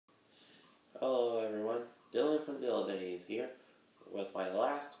here with my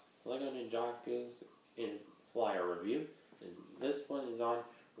last LEGO Ninjago's in flyer review, and this one is on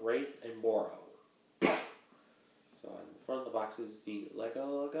Wraith and Morro. So on the front of the box is the LEGO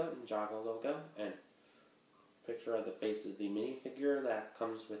logo, Ninjago logo, and a picture of the face of the minifigure that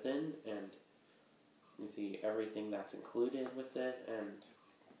comes within, and you see everything that's included with it, and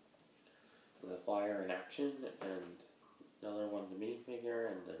the flyer in action, and another one, the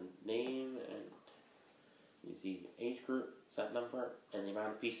minifigure, and the name, and you see age group, set number, and the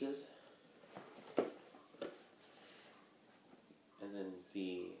amount of pieces. And then you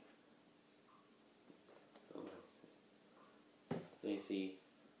see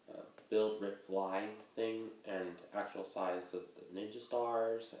build, rip, fly thing, and actual size of the ninja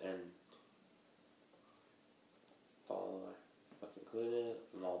stars, and all what's included,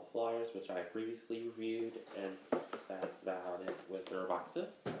 and all the flyers, which I previously reviewed, and that's about it with their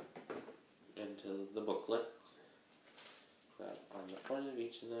boxes. Into the booklets. On the front of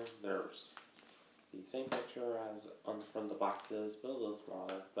each of them, there's the same picture as on the front of the boxes, but a little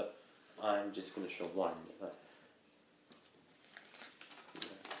smaller. But I'm just going to show one.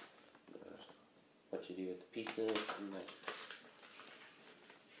 What you do with the pieces, and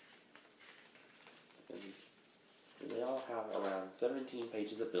they all have around 17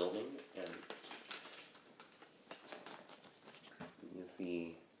 pages of building, and you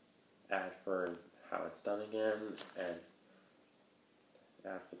see ad for how it's done again, and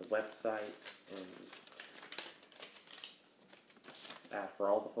ad for the website, and ad for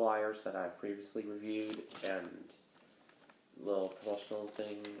all the flyers that I've previously reviewed, and a little promotional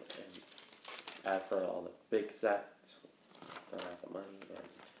thing, and ad for all the big sets, the money, and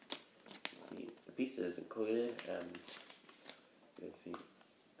see the pieces included, and you see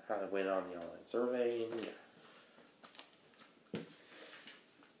how to win on the online survey,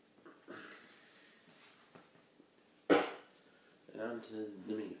 and on to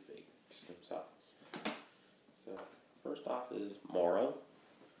the minifigs themselves. So, first off is Morro.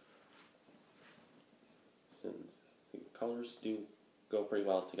 Since the colors do go pretty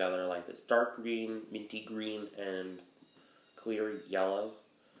well together, like this dark green, minty green, and clear yellow.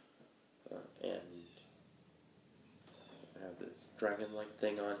 And I have this dragon-like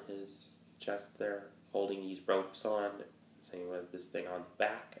thing on his chest there, holding these ropes on. Same with this thing on the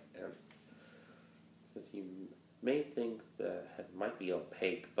back. And as you may think the head might be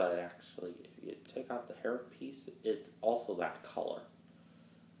opaque, but actually, if you take out the hair piece, it's also that color.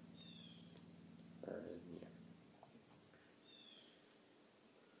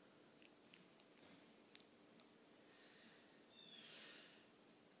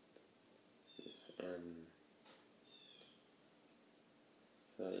 And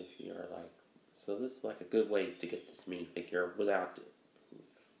so if you're like, so this is like a good way to get this minifigure without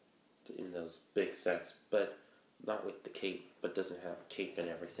in those big sets, but not with the cape, but doesn't have a cape and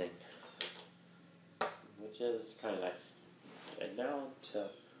everything, which is kind of nice. And now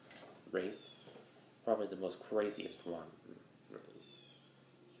to Wraith, probably the most craziest one.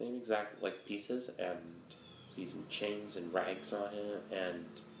 Same exact like pieces, and see some chains and rags on it, and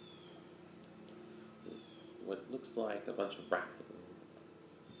what looks like a bunch of wrapping,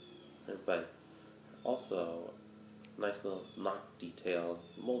 but also nice little knot detail,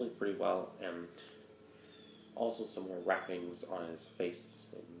 molded pretty well, and also some more wrappings on his face,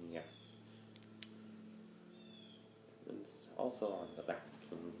 and yeah. And it's also on the back,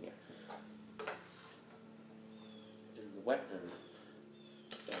 and yeah. And the weapons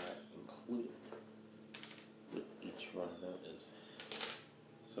that are included with each one of them is,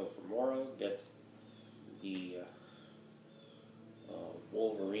 so for Morro, get the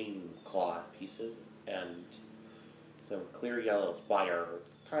Wolverine claw pieces, and some clear yellow spider,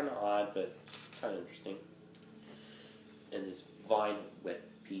 kind of odd, but kind of interesting. And this vine whip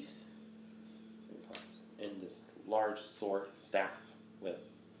piece, and this large sword staff with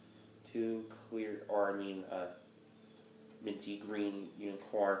two clear, minty green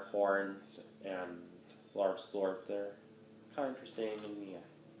unicorn horns and large sword there. Kind of interesting, and yeah.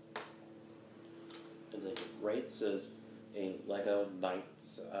 And then Wraiths is a LEGO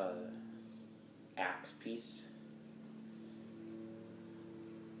Knights axe piece.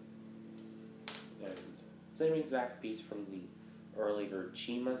 And same exact piece from the earlier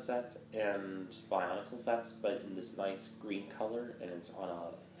Chima sets and Bionicle sets, but in this nice green color, and it's on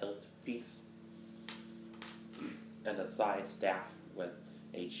a hilt piece. And a side staff with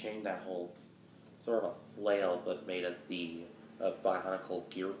a chain that holds sort of a flail, but made of the Bionicle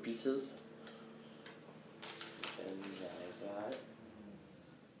gear pieces.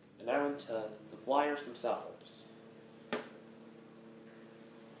 And now into the flyers themselves.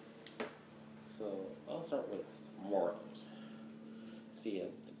 So I'll start with Morros. See a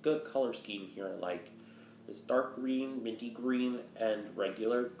good color scheme here, like this dark green, minty green, and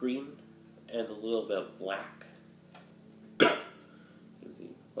regular green, and a little bit of black. You see,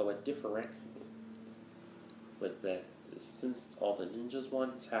 but what differentiates with that is since all the ninjas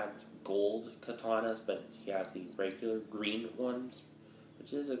ones had gold katanas, but he has the regular green ones,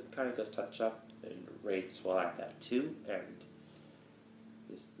 which is a kind of good touch up, and Wraiths will have that too, and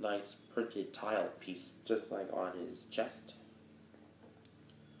this nice printed tile piece, just like on his chest.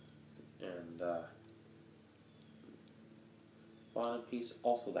 And bottom piece,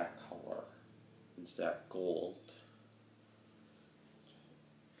 also that color, instead of gold.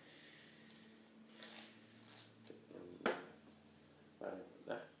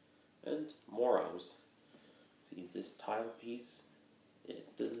 And Morro's. See this tile piece?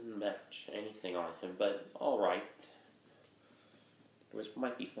 It doesn't match anything on him, but alright. Which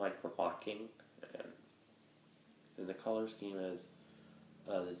might be fine for mocking. And the color scheme is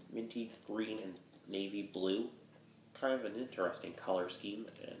this minty green and navy blue. Kind of an interesting color scheme,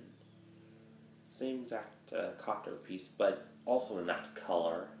 and same exact copter piece, but also in that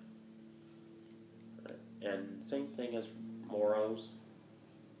color. And same thing as Morro's.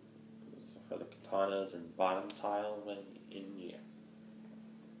 So for the katanas and bottom tile when in yeah.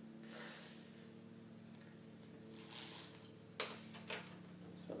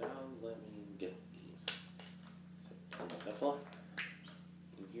 So now let me get these. So turn the flip,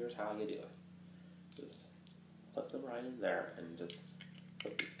 and here's how you do it. Just put them right in there and just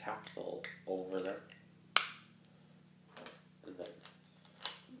put this capsule over there. And then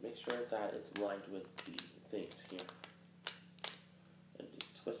make sure that it's lined with the things here. And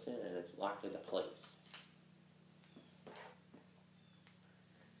just twist it and it's locked into place.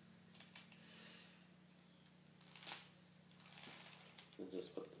 And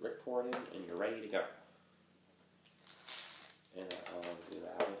just put the ripcord in and you're ready to go. And I'll do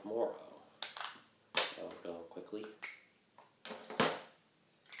that with Morro. I'll go quickly.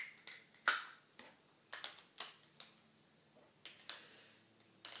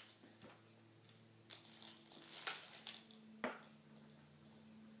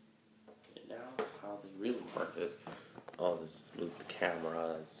 And now how they really work is I'll just move the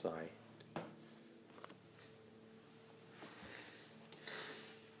camera aside.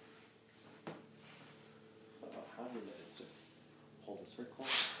 So how you do it is just hold this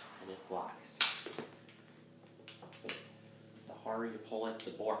ripcord and it flies. The harder you pull it,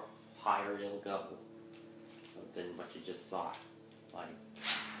 the more higher it'll go than what you just saw, like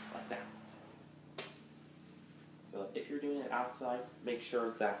that. So if you're doing it outside, make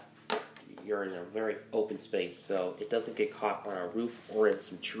sure that you're in a very open space so it doesn't get caught on a roof or in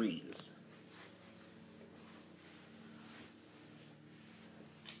some trees.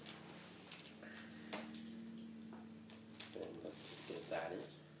 So let's get that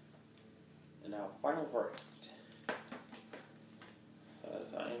in. And now final verdict.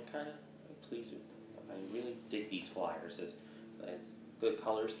 So I'm kind of pleased with them. I really dig these flyers. It's good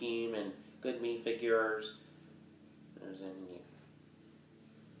color scheme and good minifigures.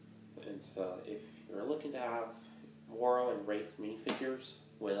 And so if you're looking to have Morro and Wraith minifigures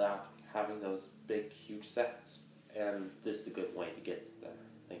without having those big huge sets, and this is a good way to get them,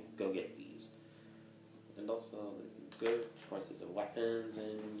 go get these. And also good choices of weapons,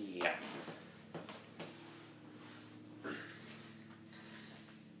 and yeah.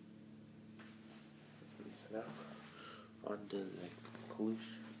 So now on to the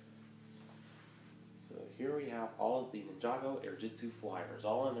conclusion. So here we have all of the Ninjago airjitzu flyers,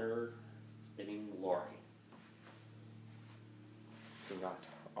 all in their spinning glory. We got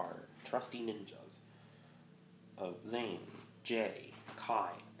our trusty ninjas of Zane, Jay,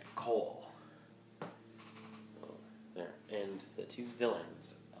 Kai, and Cole. There, and the two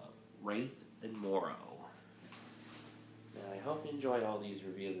villains of Wraith and Morro. Now I hope you enjoyed all these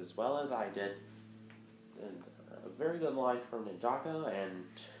reviews as well as I did. And a very good line from Ninjago, and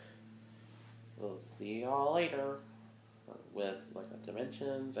we'll see y'all later with like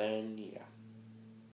dimensions and yeah.